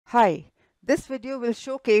Hi, this video will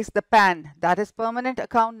showcase the PAN, that is Permanent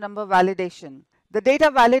Account Number Validation. The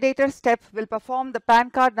data validator step will perform the PAN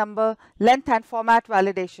card number length and format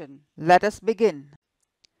validation. Let us begin.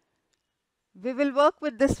 We will work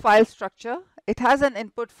with this file structure. It has an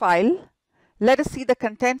input file. Let us see the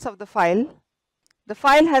contents of the file. The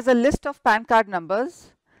file has a list of PAN card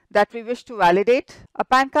numbers that we wish to validate. A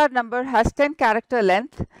PAN card number has 10 character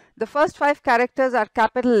length. The first 5 characters are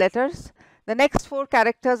capital letters. The next 4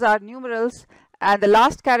 characters are numerals and the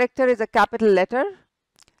last character is a capital letter.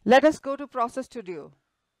 Let us go to Process Studio.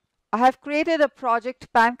 I have created a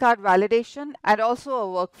project PAN card validation and also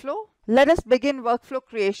a workflow. Let us begin workflow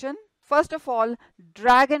creation. First of all,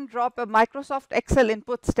 drag and drop a Microsoft Excel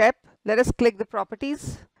input step. Let us click the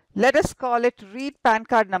properties. Let us call it Read PAN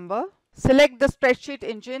card number. Select the spreadsheet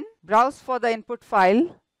engine, browse for the input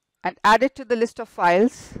file and add it to the list of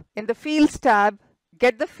files. In the Fields tab,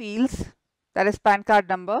 get the fields, that is PAN card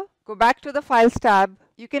number. Go back to the Files tab.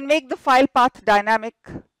 You can make the file path dynamic.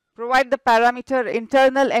 Provide the parameter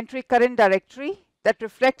internal entry current directory that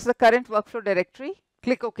reflects the current workflow directory.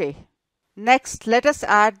 Click OK. Next, let us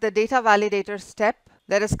add the data validator step.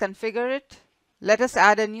 Let us configure it. Let us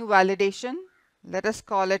add a new validation. Let us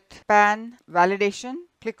call it PAN validation.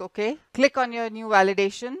 Click OK. Click on your new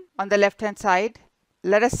validation on the left hand side.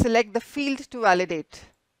 Let us select the field to validate.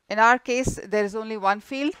 In our case, there is only one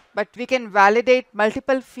field, but we can validate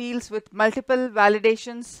multiple fields with multiple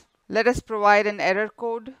validations. Let us provide an error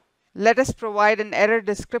code. Let us provide an error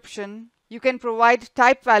description. You can provide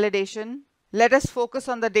type validation. Let us focus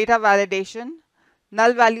on the data validation.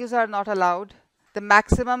 Null values are not allowed. The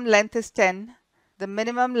maximum length is 10. The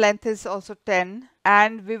minimum length is also 10.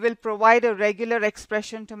 And we will provide a regular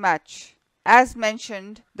expression to match. As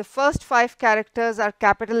mentioned, the first 5 characters are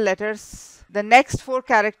capital letters. The next 4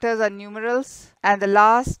 characters are numerals and the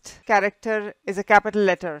last character is a capital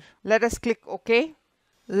letter. Let us click OK.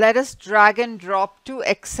 Let us drag and drop 2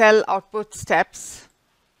 Excel output steps.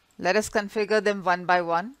 Let us configure them one by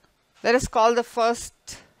one. Let us call the first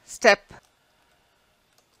step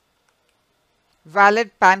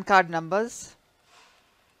Valid PAN card numbers.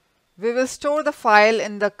 We will store the file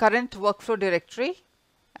in the current workflow directory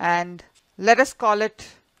and let us call it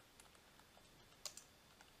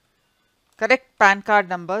Correct PAN card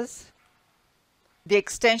numbers. The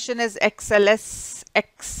extension is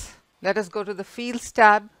XLSX. Let us go to the Fields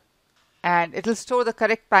tab and it will store the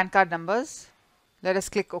correct PAN card numbers. Let us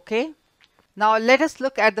click OK. Now let us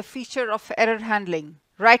look at the feature of error handling.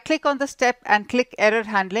 Right click on the step and click Error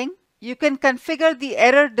Handling. You can configure the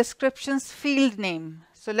error description's field name.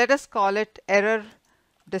 So let us call it Error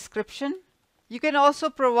Description. You can also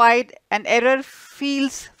provide an error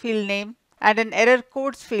fields field name and an error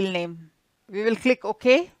codes field name. We will click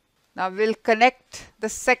OK. Now we'll connect the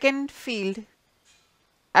second field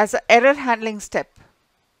as an error handling step.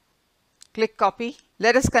 Click Copy.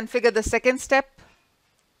 Let us configure the second step.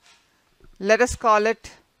 Let us call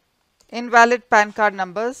it Invalid PAN card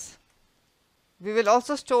numbers. We will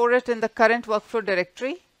also store it in the current workflow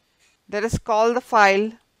directory. Let us call the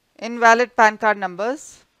file Invalid PAN card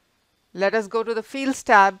numbers. Let us go to the Fields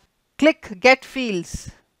tab. Click Get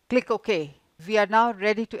Fields. Click OK. We are now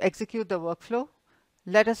ready to execute the workflow.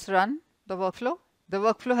 Let us run the workflow. The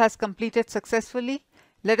workflow has completed successfully.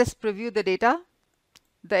 Let us preview the data.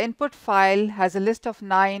 The input file has a list of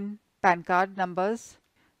 9 PAN card numbers.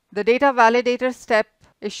 The data validator step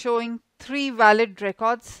is showing 3 valid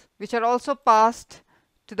records which are also passed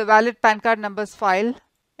to the valid PAN card numbers file.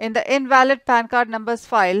 In the invalid PAN card numbers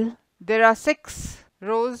file, there are 6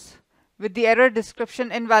 rows with the error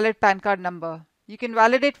description invalid PAN card number. You can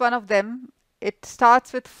validate one of them. It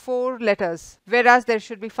starts with 4 letters, whereas there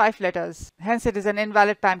should be 5 letters. Hence, it is an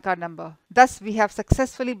invalid PAN card number. Thus, we have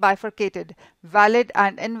successfully bifurcated valid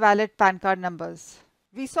and invalid PAN card numbers.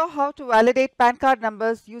 We saw how to validate PAN card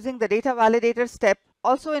numbers using the data validator step,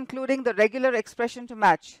 also including the regular expression to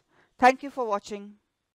match. Thank you for watching.